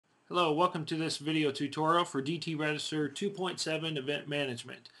Hello, welcome to this video tutorial for DT Register 2.7 Event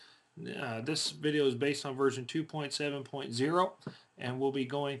Management. This video is based on version 2.7.0 and we'll be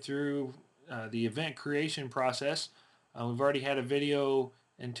going through the event creation process. We've already had a video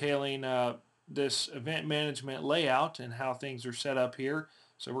entailing this event management layout and how things are set up here.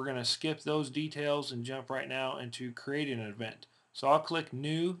 So we're going to skip those details and jump right now into creating an event. So I'll click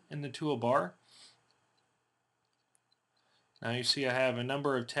New in the toolbar. Now you see I have a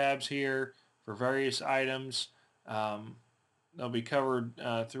number of tabs here for various items. They'll be covered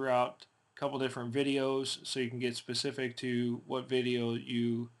throughout a couple different videos, so you can get specific to what video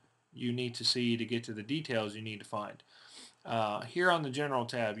you need to see to get to the details you need to find. Here on the General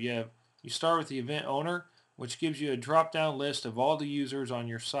tab, you start with the event owner, which gives you a drop-down list of all the users on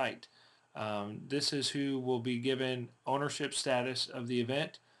your site. This is who will be given ownership status of the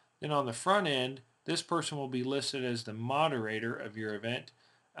event. Then on the front end, this person will be listed as the moderator of your event.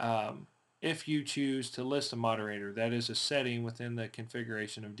 If you choose to list a moderator, that is a setting within the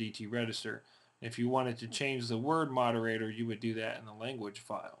configuration of DT Register. If you wanted to change the word moderator, you would do that in the language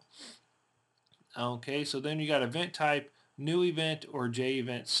file. Okay, so then you got event type, new event, or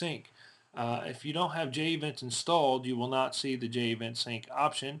JEvents sync. If you don't have JEvents installed, you will not see the JEvents sync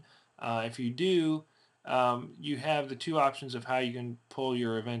option. If you do, you have the two options of how you can pull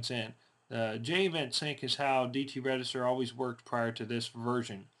your events in. The JEvent sync is how DT Register always worked prior to this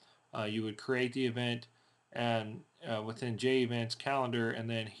version. You would create the event and within JEvents calendar, and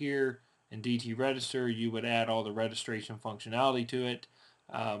then here in DT Register you would add all the registration functionality to it,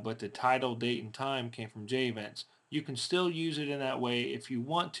 but the title, date, and time came from JEvents. You can still use it in that way if you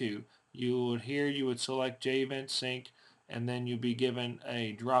want to. You would select JEvents sync, and then you'll be given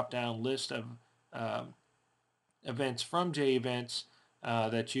a drop-down list of events from JEvents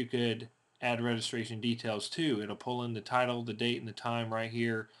that you could add registration details to. It'll pull in the title, the date, and the time right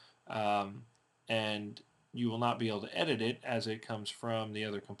here, and you will not be able to edit it as it comes from the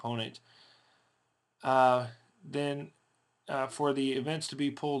other component. Then for the events to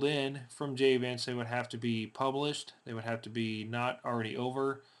be pulled in from JEvents, they would have to be published, they would have to be not already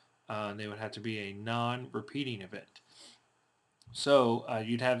over, they would have to be a non-repeating event. So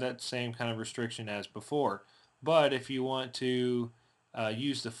you'd have that same kind of restriction as before. But if you want to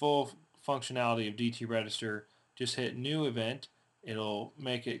use the full functionality of DT Register, just hit New Event. It'll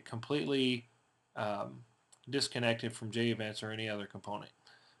make it completely disconnected from JEvents or any other component.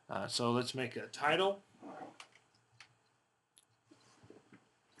 So let's make a title.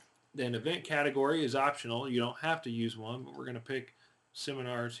 Then event category is optional. You don't have to use one, but we're going to pick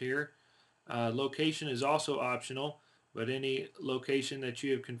seminars here. Location is also optional, but any location that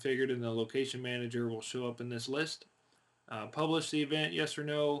you have configured in the location manager will show up in this list. Publish the event, yes or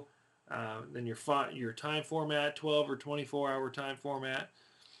no. Then your time format, 12 or 24-hour time format.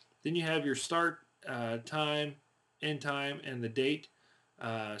 Then you have your start time, end time, and the date.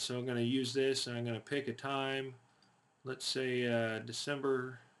 So I'm going to use this, and I'm going to pick a time, let's say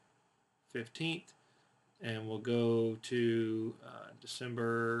December 15th, and we'll go to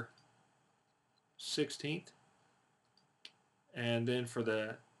December 16th. And then for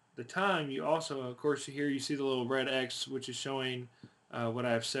the time, you also, of course, here you see the little red X, which is showing what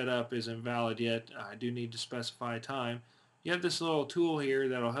I've set up isn't valid yet. I do need to specify time. You have this little tool here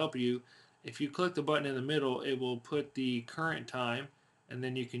that'll help you. If you click the button in the middle, it will put the current time, and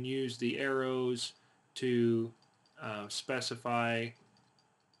then you can use the arrows to specify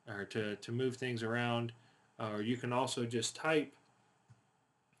or to move things around. Or you can also just type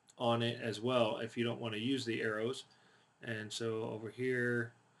on it as well if you don't want to use the arrows. And so over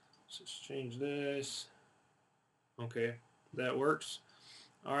here, let's change this. Okay, that works.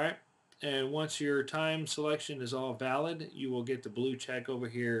 All right, and once your time selection is all valid, you will get the blue check over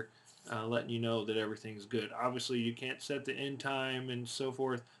here letting you know that everything's good. Obviously, you can't set the end time and so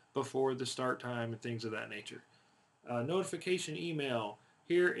forth before the start time and things of that nature. Notification email.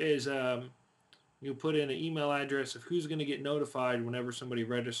 Here is you put in an email address of who's going to get notified whenever somebody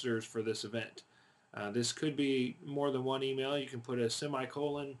registers for this event. This could be more than one email. You can put a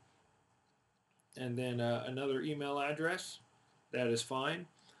semicolon and then another email address. That is fine.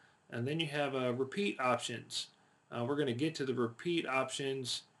 And then you have repeat options. We're going to get to the repeat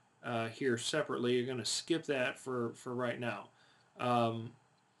options here separately. You're going to skip that for right now.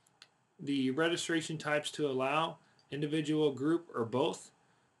 The registration types to allow, individual, group, or both.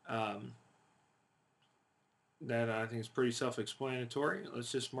 That I think is pretty self-explanatory.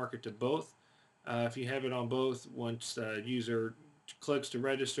 Let's just mark it to both. If you have it on both, once the user clicks to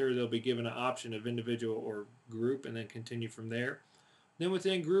register, they'll be given an option of individual or group, and then continue from there. Then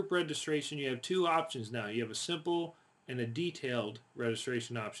within group registration, you have two options now. You have a simple and a detailed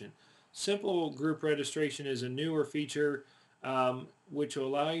registration option. Simple group registration is a newer feature which will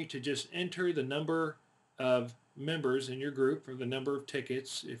allow you to just enter the number of members in your group or the number of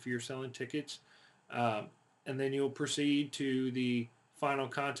tickets if you're selling tickets, um, and then you'll proceed to the final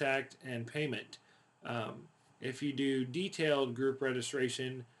contact and payment. Um, if you do detailed group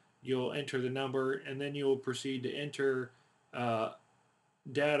registration, you'll enter the number and then you'll proceed to enter uh,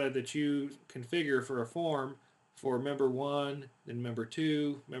 data that you configure for a form for member 1, then member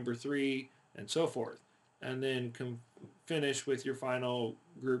 2, member 3, and so forth. And then finish with your final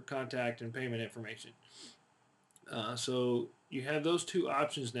group contact and payment information. So you have those two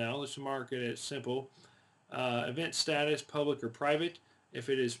options now. Let's mark it as simple. Event status, public or private. If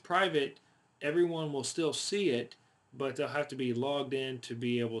it is private, everyone will still see it, but they'll have to be logged in to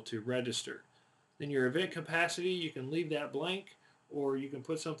be able to register. Then your event capacity, you can leave that blank, or you can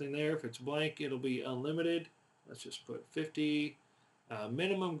put something there. If it's blank, it'll be unlimited. Let's just put 50.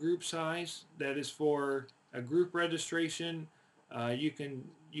 Minimum group size, that is for a group registration. You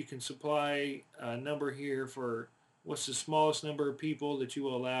can supply a number here for what's the smallest number of people that you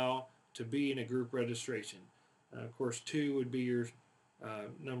will allow to be in a group registration. Of course, 2 would be your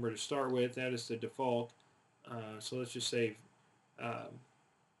number to start with. That is the default. So let's just say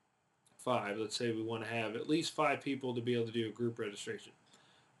 5. Let's say we want to have at least 5 people to be able to do a group registration.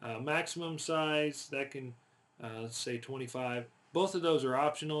 Maximum size, that can, let's say 25. Both of those are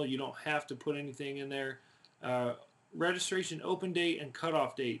optional. You don't have to put anything in there. Registration open date and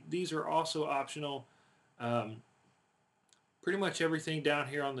cutoff date. These are also optional. Pretty much everything down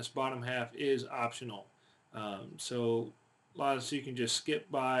here on this bottom half is optional. So a lot of this you can just skip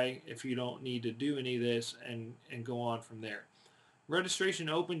by if you don't need to do any of this and go on from there. Registration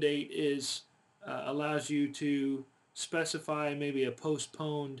open date is allows you to specify maybe a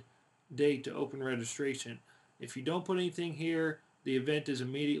postponed date to open registration. If you don't put anything here, the event is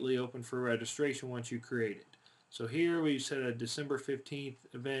immediately open for registration once you create it. So here we set a December 15th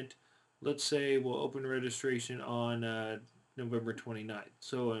event. Let's say we'll open registration on November 29th.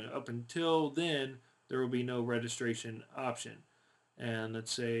 So up until then, there will be no registration option. And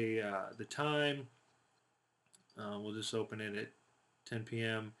let's say the time, we'll just open it at 10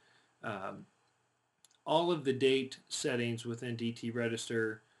 p.m. All of the date settings within DT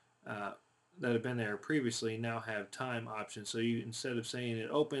Register that have been there previously now have time options. So you, instead of saying it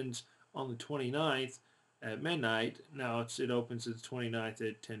opens on the 29th at midnight, now it opens at the 29th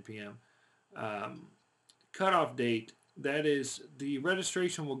at 10 p.m. Cutoff date, that is, the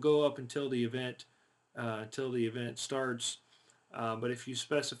registration will go up until the event starts. But if you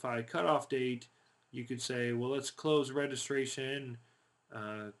specify cutoff date, you could say, well, let's close registration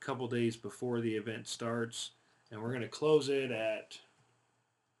a couple days before the event starts, and we're going to close it at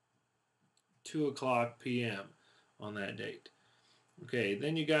 2 o'clock p.m. on that date. Okay,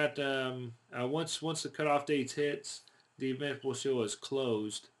 then you got once the cutoff date hits, the event will show as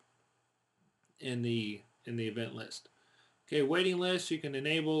closed in the event list. Okay, waiting list, you can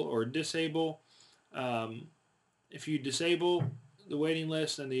enable or disable. If you disable the waiting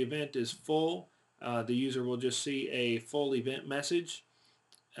list and the event is full, the user will just see a full event message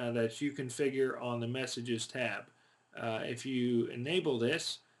that you configure on the messages tab. If you enable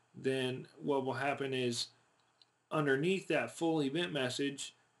this, then what will happen is underneath that full event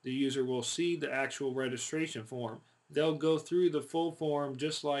message, the user will see the actual registration form. They'll go through the full form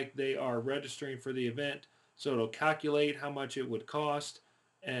just like they are registering for the event, so it'll calculate how much it would cost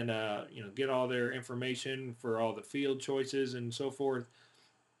and get all their information for all the field choices and so forth.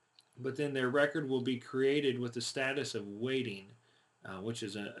 But then their record will be created with the status of waiting, which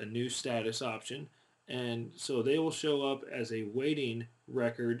is a new status option. And so they will show up as a waiting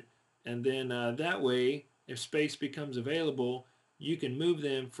record, and then that way, if space becomes available, you can move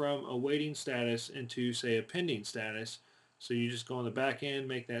them from a waiting status into, say, a pending status. So you just go on the back end,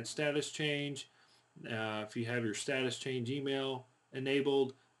 make that status change. If you have your status change email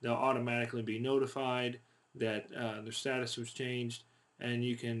enabled, they'll automatically be notified that their status was changed, and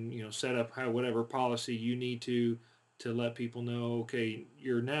you can set up whatever policy you need to let people know, okay,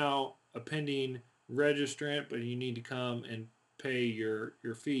 you're now a pending registrant, but you need to come and pay your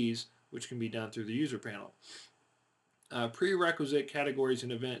fees, which can be done through the user panel. Prerequisite categories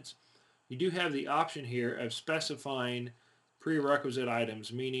and events. You do have the option here of specifying prerequisite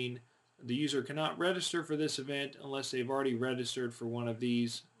items, meaning the user cannot register for this event unless they've already registered for one of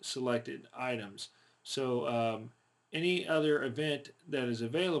these selected items. So any other event that is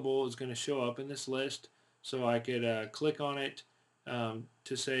available is going to show up in this list. So I could click on it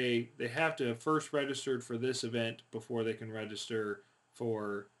to say they have to have first registered for this event before they can register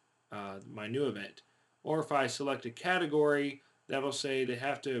for my new event. Or if I select a category, that'll say they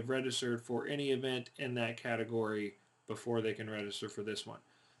have to have registered for any event in that category before they can register for this one.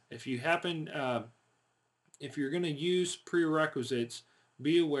 If you happen, if you're going to use prerequisites,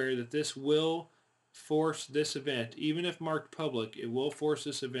 be aware that this will force this event, even if marked public, it will force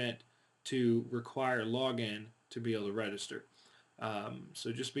this event to require login to be able to register.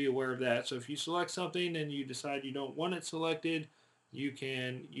 So just be aware of that. So if you select something and you decide you don't want it selected, you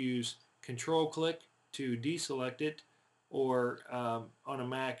can use control click to deselect it, or on a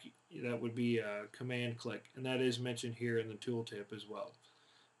Mac that would be a command click, and that is mentioned here in the tooltip as well.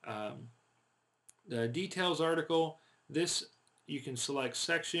 The details article, this you can select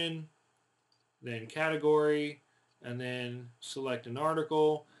section, then category, and then select an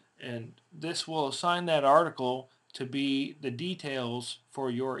article, and this will assign that article to be the details for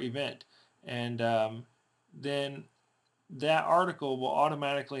your event. And then that article will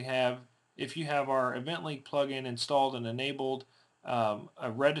automatically have, if you have our event link plugin installed and enabled,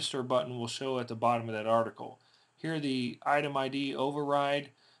 a register button will show at the bottom of that article. Here the item ID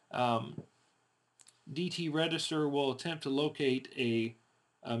override. DT Register will attempt to locate a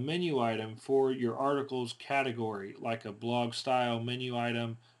menu item for your article's category, like a blog style menu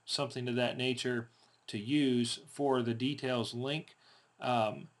item, something of that nature, to use for the details link.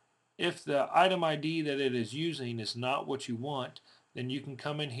 If the item ID that it is using is not what you want, then you can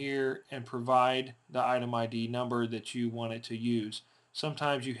come in here and provide the item ID number that you want it to use.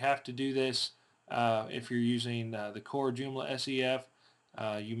 Sometimes you have to do this if you're using the core Joomla SEF.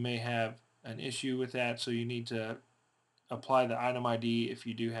 You may have an issue with that, so you need to apply the item ID if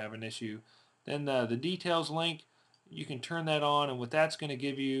you do have an issue. Then the details link, you can turn that on, and what that's going to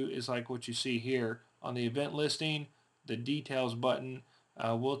give you is like what you see here on the event listing. The details button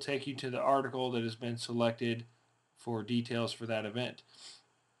will take you to the article that has been selected for details for that event.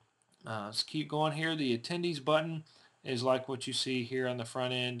 Let's keep going here. The attendees button is like what you see here on the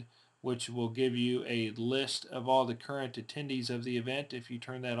front end, which will give you a list of all the current attendees of the event if you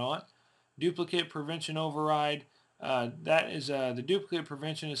turn that on. Duplicate prevention override. The duplicate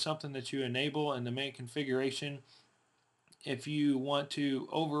prevention is something that you enable in the main configuration. If you want to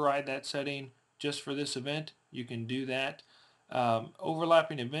override that setting just for this event, you can do that.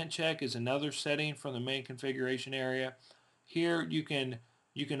 Overlapping event check is another setting from the main configuration area. Here you can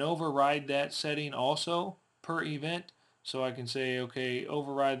override that setting also per event. So I can say, okay,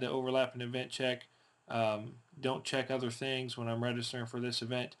 override the overlapping event check. Don't check other things when I'm registering for this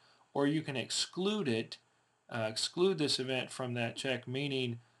event. Or you can exclude it, exclude this event from that check,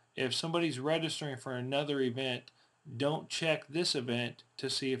 meaning if somebody's registering for another event, don't check this event to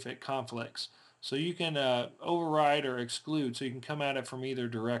see if it conflicts. So you can override or exclude, so you can come at it from either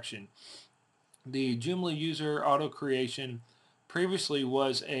direction. The Joomla user auto creation previously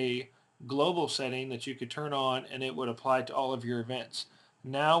was a global setting that you could turn on and it would apply to all of your events.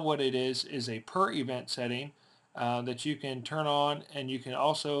 Now what it is a per event setting that you can turn on, and you can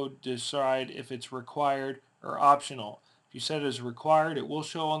also decide if it's required or optional. If you set it as required, it will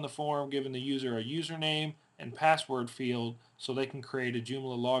show on the form giving the user a username and password field so they can create a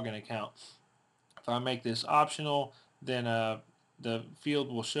Joomla login account. If I make this optional, then the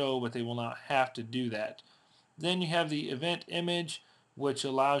field will show, but they will not have to do that. Then you have the event image, which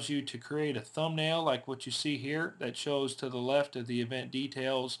allows you to create a thumbnail like what you see here that shows to the left of the event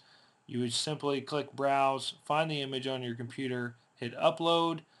details. You would simply click browse, find the image on your computer, hit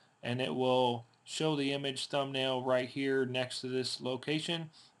upload, and it will show the image thumbnail right here next to this location.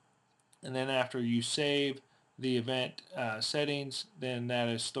 And then after you save the event settings, then that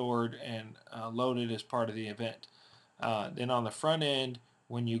is stored and loaded as part of the event. Then on the front end,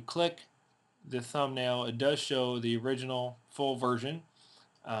 when you click the thumbnail, it does show the original full version,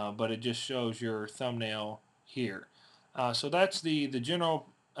 but it just shows your thumbnail here. So that's the general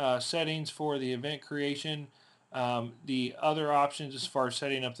settings for the event creation. The other options as far as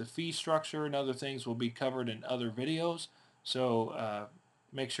setting up the fee structure and other things will be covered in other videos. So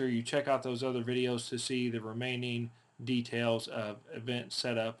make sure you check out those other videos to see the remaining details of event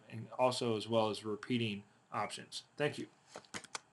setup, and also as well as repeating options. Thank you.